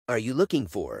Are you looking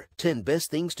for 10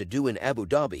 best things to do in Abu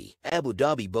Dhabi? Abu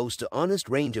Dhabi boasts an honest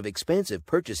range of expansive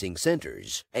purchasing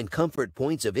centers and comfort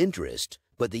points of interest,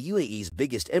 but the UAE's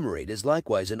biggest emirate is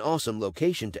likewise an awesome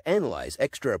location to analyze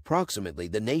approximately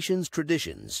the nation's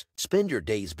traditions. Spend your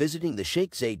days visiting the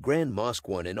Sheikh Zayed Grand Mosque,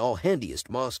 one and all handiest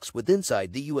mosques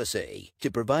withinside the USA, to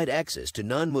provide access to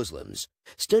non-Muslims,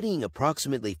 studying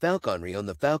approximately falconry on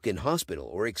the Falcon Hospital,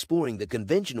 or exploring the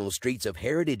conventional streets of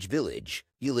Heritage Village.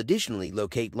 You'll additionally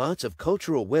locate lots of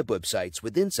cultural webweb sites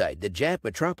withinside the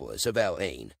metropolis of Al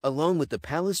Ain, along with the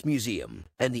Palace Museum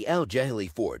and the Jahili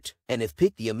Fort. And if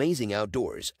pick the amazing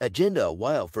outdoors agenda a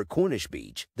while for Corniche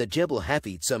Beach, the Jebel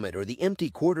Hafeet summit, or the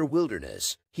empty quarter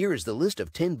wilderness, here is the list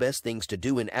of 10 best things to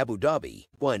do in Abu Dhabi.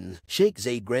 1. Sheikh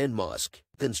Zayed Grand Mosque.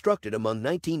 Constructed among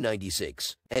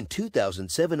 1996 and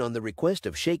 2007 on the request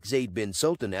of Sheikh Zayed bin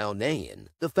Sultan Al Nahyan,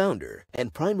 the founder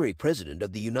and primary president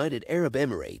of the United Arab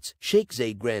Emirates, Sheikh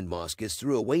Zayed Grand Mosque is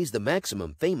through a ways the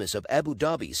maximum famous of Abu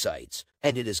Dhabi's sites,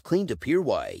 and it is clean to pure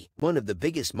white, one of the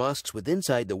biggest mosques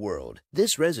withinside the world.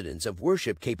 This residence of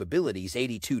worship capabilities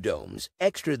 82 domes,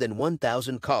 extra than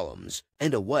 1,000 columns,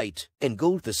 and a white and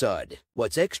gold facade.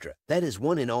 What's extra? That is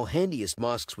one in all handiest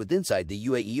mosques withinside the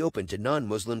UAE, open to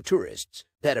non-Muslim tourists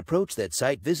that approach that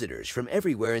site. Visitors from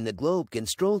everywhere in the globe can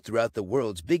stroll throughout the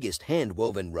world's biggest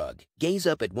hand-woven rug, gaze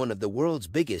up at one of the world's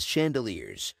biggest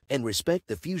chandeliers, and respect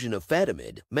the fusion of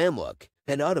Fatimid, Mamluk,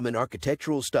 and Ottoman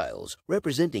architectural styles,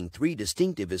 representing 3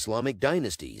 distinctive Islamic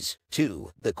dynasties.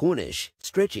 2. The Corniche,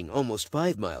 stretching almost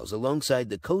 5 miles alongside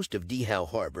the coast of Dhabi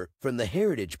Harbor, from the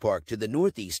Heritage Park to the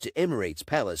northeast to Emirates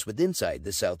Palace withinside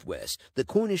the southwest. The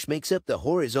Corniche makes up the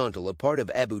horizontal part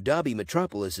of Abu Dhabi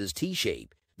metropolis's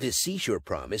T-shape. This seashore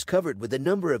prom is covered with a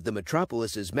number of the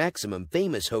metropolis's maximum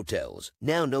famous hotels,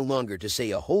 now no longer to say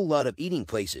a whole lot of eating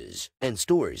places and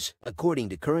stores. According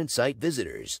to current site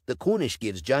visitors, the Corniche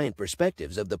gives giant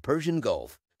perspectives of the Persian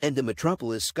Gulf and the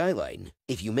metropolis skyline.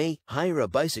 If you may, hire a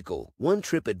bicycle. One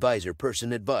TripAdvisor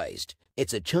person advised,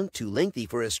 it's a chunk too lengthy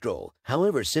for a stroll,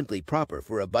 however simply proper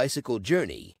for a bicycle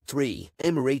journey. 3.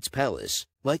 Emirates Palace.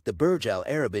 Like the Burj Al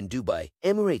Arab in Dubai,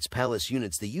 Emirates Palace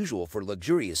units the usual for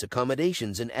luxurious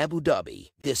accommodations in Abu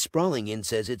Dhabi. This sprawling inn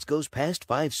says it goes past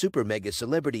 5 super mega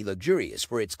celebrity luxurious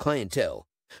for its clientele,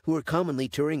 who are commonly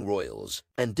touring royals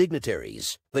and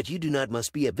dignitaries. But you do not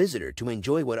must be a visitor to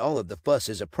enjoy what all of the fuss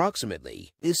is.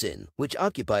 Approximately, this inn, which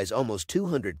occupies almost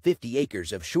 250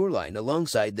 acres of shoreline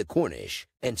alongside the Corniche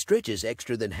and stretches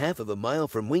extra than half of a mile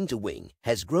from wing to wing,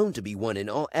 has grown to be one in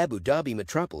all Abu Dhabi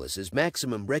metropolis's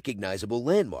maximum recognizable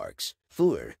landmarks.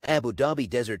 4. Abu Dhabi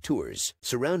Desert Tours.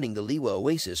 Surrounding the Liwa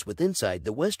Oasis withinside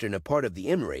the western part of the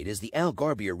emirate is the Al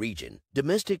Gharbia region,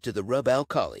 domestic to the Rub Al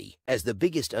Khali. As the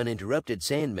biggest uninterrupted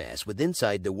sandmass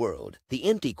withinside the world, the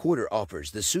empty quarter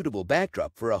offers the suitable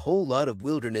backdrop for a whole lot of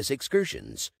wilderness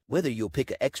excursions. Whether you'll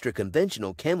pick an extra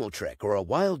conventional camel trek or a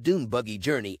wild dune buggy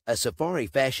journey, a safari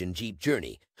fashion jeep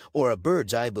journey, or a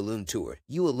bird's eye balloon tour,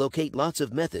 you will locate lots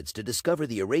of methods to discover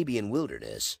the Arabian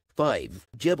wilderness. 5.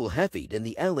 Jebel Hafeet and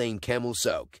the Al Ain Camel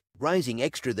Souk. Rising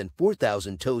extra than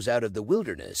 4,000 toes out of the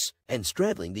wilderness and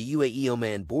straddling the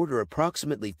UAE-Oman border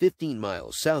approximately 15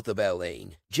 miles south of Al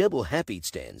Ain, Jebel Hafeet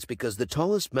stands because the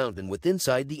tallest mountain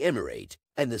withinside the emirate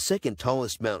and the second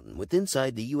tallest mountain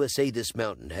withinside the USA. This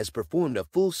mountain has performed a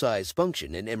full-size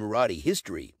function in Emirati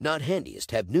history. Not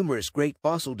handiest have numerous great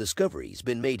fossil discoveries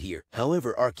been made here.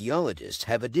 However, archaeologists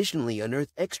have additionally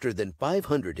unearthed extra than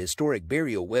 500 historic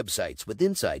burial websites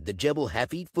withinside the Jebel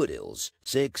Hafeet foothills.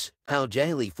 6. Al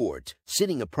Jahili Fort.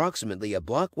 Sitting approximately a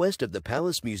block west of the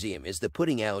Palace Museum is the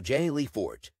Pudding Al Jahili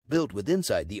Fort. Built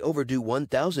withinside the overdue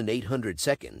 1,800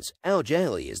 seconds, Al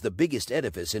Jahili is the biggest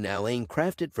edifice in Al Ain,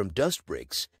 crafted from dust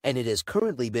bricks, and it has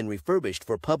currently been refurbished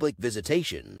for public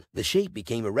visitation. The shape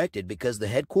became erected because the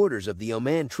headquarters of the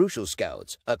Oman Trucial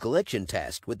Scouts, a collection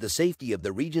tasked with the safety of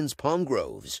the region's palm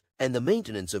groves and the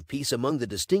maintenance of peace among the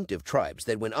distinctive tribes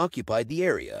that when occupied the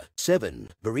area. 7.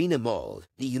 Marina Mall.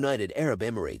 The United Arab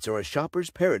Emirates are a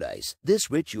shopper's paradise. This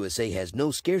rich USA has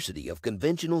no scarcity of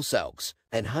conventional souks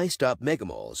and high-stop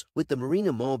megamalls, with the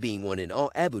Marina Mall being one in all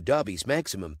Abu Dhabi's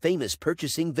maximum famous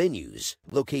purchasing venues.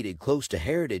 Located close to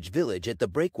Heritage Village at the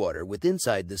breakwater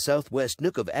withinside the southwest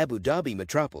nook of Abu Dhabi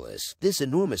metropolis, this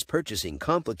enormous purchasing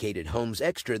complicated homes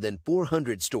extra than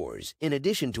 400 stores, in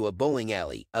addition to a bowling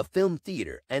alley, a film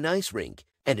theater, an ice rink,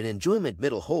 and an enjoyment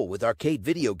middle hole with arcade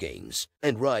video games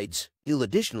and rides. You'll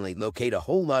additionally locate a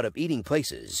whole lot of eating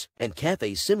places and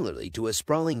cafes similarly to a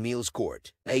sprawling meals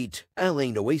court. 8. Al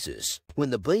Ain Oasis. When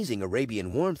the blazing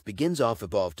Arabian warmth begins off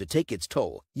evolve to take its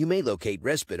toll, you may locate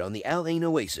respite on the Al Ain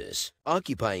Oasis.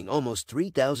 Occupying almost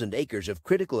 3,000 acres of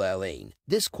critical Al Ain,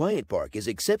 this quiet park is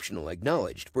exceptional,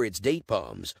 acknowledged for its date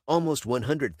palms, almost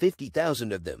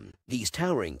 150,000 of them. These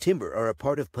towering timber are a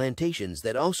part of plantations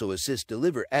that also assist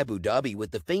deliver Abu Dhabi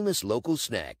with the famous local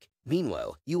snack.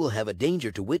 Meanwhile, you will have a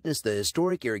danger to witness the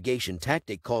historic irrigation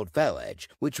tactic called falage,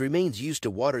 which remains used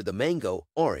to water the mango,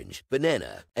 orange,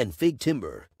 banana, and fig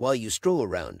timber. While you stroll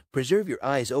around, preserve your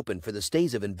eyes open for the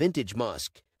stays of an vintage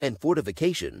mosque and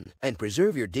fortification, and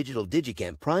preserve your digital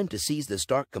digicam primed to seize the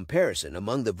stark comparison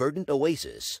among the verdant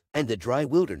oasis and the dry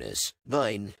wilderness.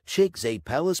 9. Sheikh Zayed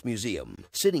Palace Museum.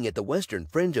 Sitting at the western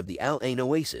fringe of the Al Ain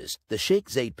Oasis, the Sheikh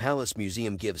Zayed Palace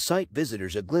Museum gives sight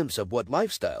visitors a glimpse of what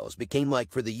lifestyles became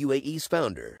like for the UAE's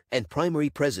founder and primary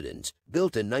president.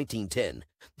 Built in 1910,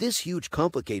 this huge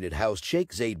complicated housed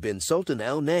Sheikh Zayed bin Sultan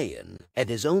Al Nahyan and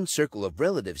his own circle of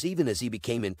relatives even as he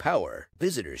became in power.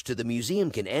 Visitors to the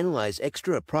museum can analyze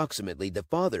approximately the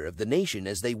father of the nation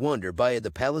as they wander by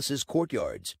the palace's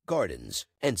courtyards, gardens,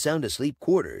 and sound asleep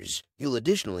quarters. You'll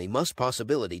additionally must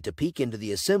possibility to peek into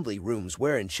the assembly rooms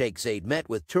wherein Sheikh Zayed met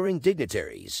with touring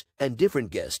dignitaries and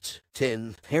different guests.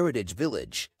 10. Heritage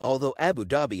Village. Although Abu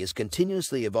Dhabi is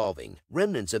continuously evolving,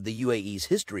 remnants of the UAE's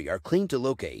history are clean to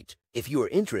locate. If you are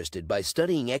interested by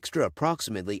studying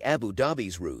approximately Abu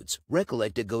Dhabi's roots,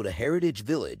 recollect to go to Heritage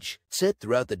Village. Set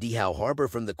throughout the Dhow harbor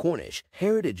from the Corniche,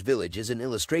 Heritage Village is an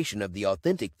illustration of the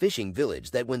authentic fishing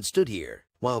village that once stood here.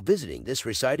 While visiting this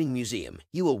reciting museum,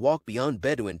 you will walk beyond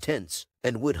Bedouin tents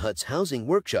and wood huts housing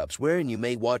workshops wherein you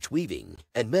may watch weaving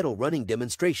and metal running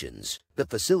demonstrations. The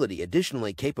facility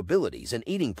additionally capabilities an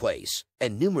eating place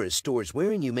and numerous stores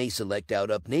wherein you may select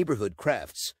out up neighborhood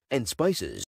crafts and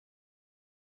spices.